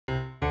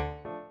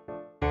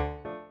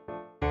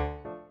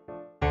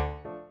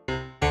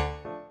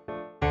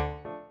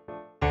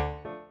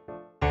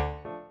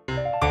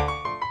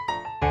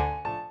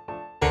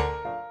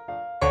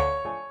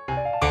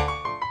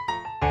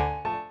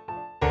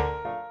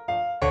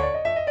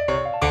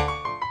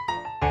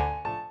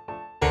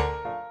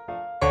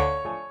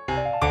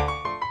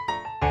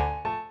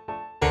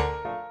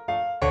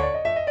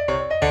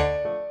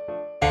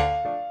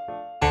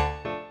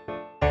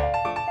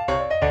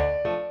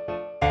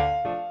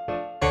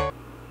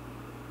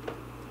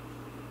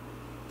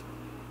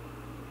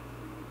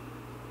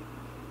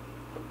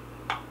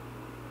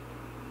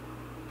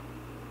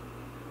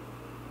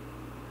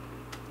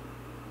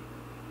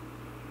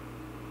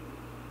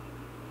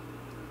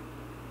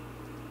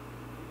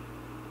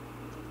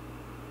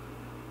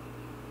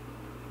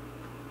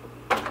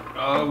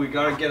Oh, we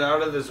gotta get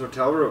out of this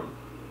hotel room.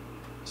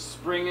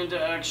 Spring into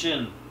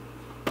action.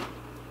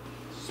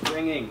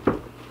 Springing.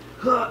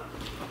 Jesus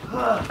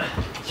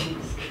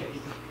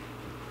Christ.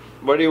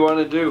 What do you want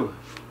to do?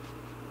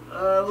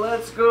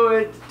 Let's go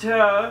into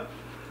town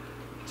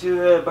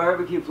to a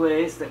barbecue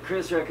place that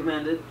Chris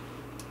recommended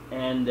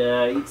and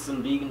eat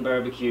some vegan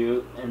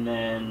barbecue, and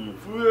then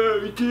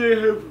They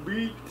have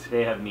meat.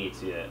 they have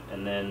meats, yeah,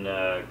 and then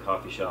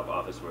coffee shop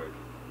office work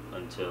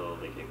until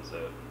they kick us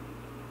out.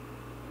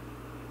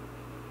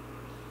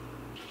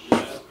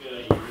 Jessica,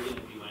 you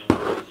really be my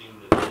encouraging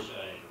the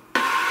fisheye.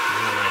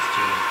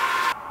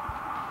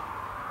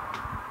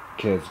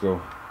 Okay, let's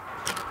go.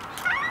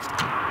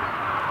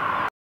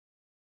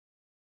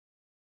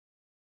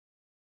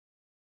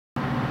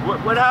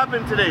 What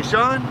happened today,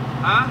 Sean?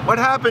 Huh? What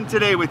happened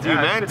today with you,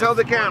 man? Tell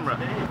the camera.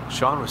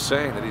 Sean was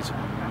saying that he's a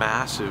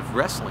massive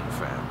wrestling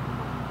fan,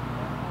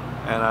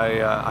 and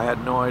I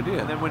had no idea.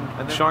 And then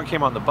when Sean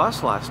came on the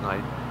bus last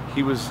night,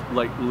 he was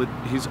like,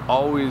 he's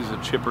always a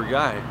chipper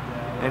guy,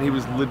 and he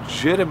was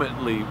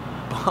legitimately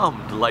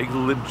bummed, like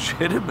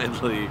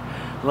legitimately,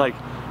 like,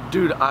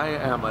 dude, I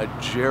am a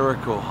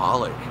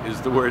Jericho-holic,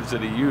 is the words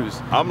that he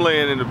used. I'm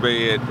laying in the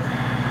bed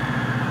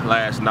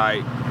last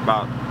night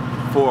about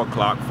 4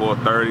 o'clock,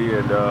 4:30,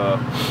 and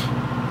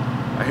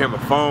I hear my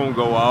phone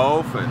go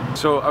off. And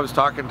so I was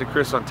talking to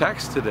Chris on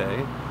text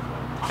today,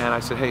 and I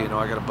said, hey, you know,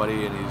 I got a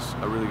buddy and he's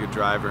a really good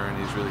driver and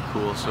he's really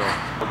cool, so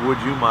would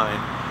you mind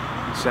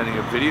sending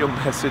a video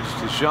message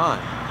to Sean?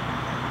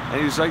 And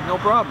he was like, no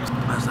problem.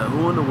 I said,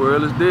 who in the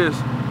world is this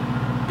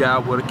guy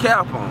with a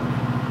cap on,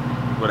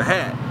 with a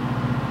hat?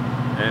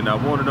 And I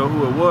want to know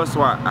who it was,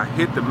 so I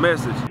hit the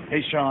message.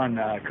 Hey Sean,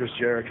 Chris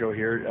Jericho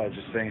here,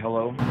 just saying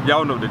hello.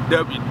 Y'all know the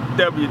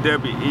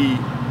WWE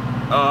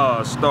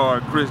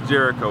star Chris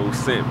Jericho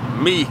sent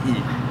me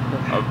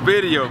a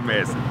video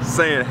message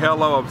saying,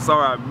 hello, I'm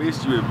sorry I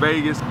missed you in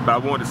Vegas, but I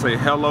wanted to say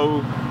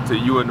hello to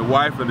you and the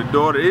wife and the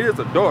daughter. It is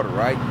a daughter,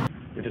 right?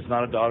 If it's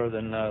not a daughter,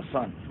 then a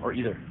son, or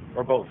either,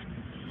 or both.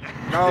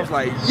 And I was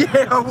like,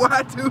 yeah,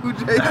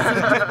 Y2J.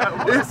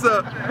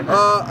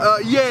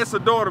 It's a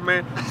daughter,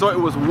 man. So it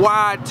was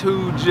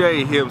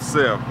Y2J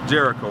himself,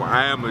 Jericho.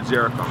 I am a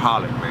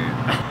Jericho-holic, man.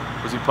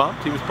 Was he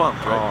pumped? He was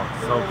pumped, right? Oh,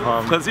 so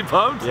pumped. Was he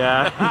pumped?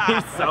 Yeah,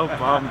 he's so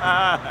pumped.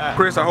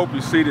 Chris, I hope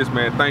you see this,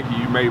 man. Thank you.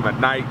 You made my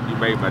night. You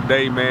made my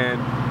day, man.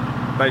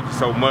 Thank you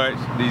so much.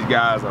 These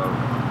guys are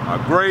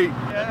great.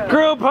 Yeah.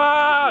 Group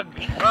hug!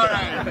 All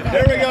right,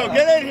 here we go.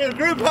 Get in here.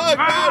 Group hug,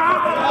 guys.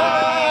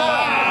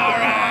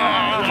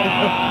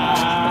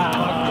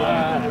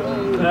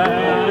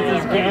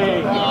 This is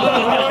gay.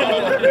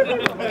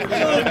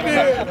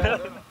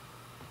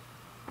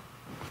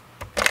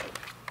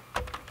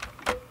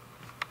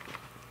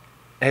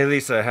 Hey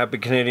Lisa, happy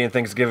Canadian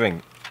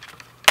Thanksgiving.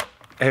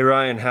 Hey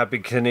Ryan, happy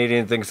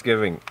Canadian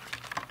Thanksgiving.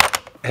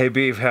 Hey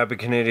Beef, happy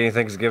Canadian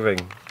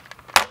Thanksgiving.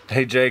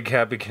 Hey Jake,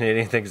 happy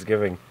Canadian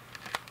Thanksgiving.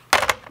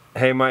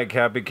 Hey Mike,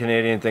 happy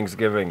Canadian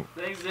Thanksgiving.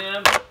 Thanks,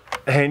 Zim.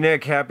 Hey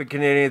Nick, happy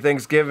Canadian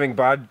Thanksgiving,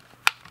 bud.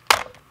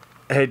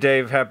 Hey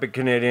Dave, happy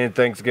Canadian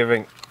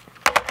Thanksgiving.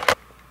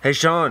 Hey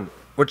Sean,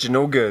 what you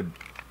know good?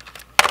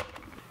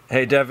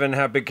 Hey Devin,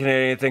 happy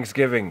Canadian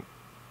Thanksgiving.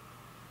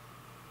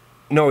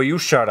 No, you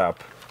shut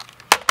up.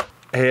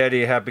 Hey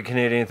Eddie, happy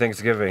Canadian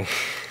Thanksgiving.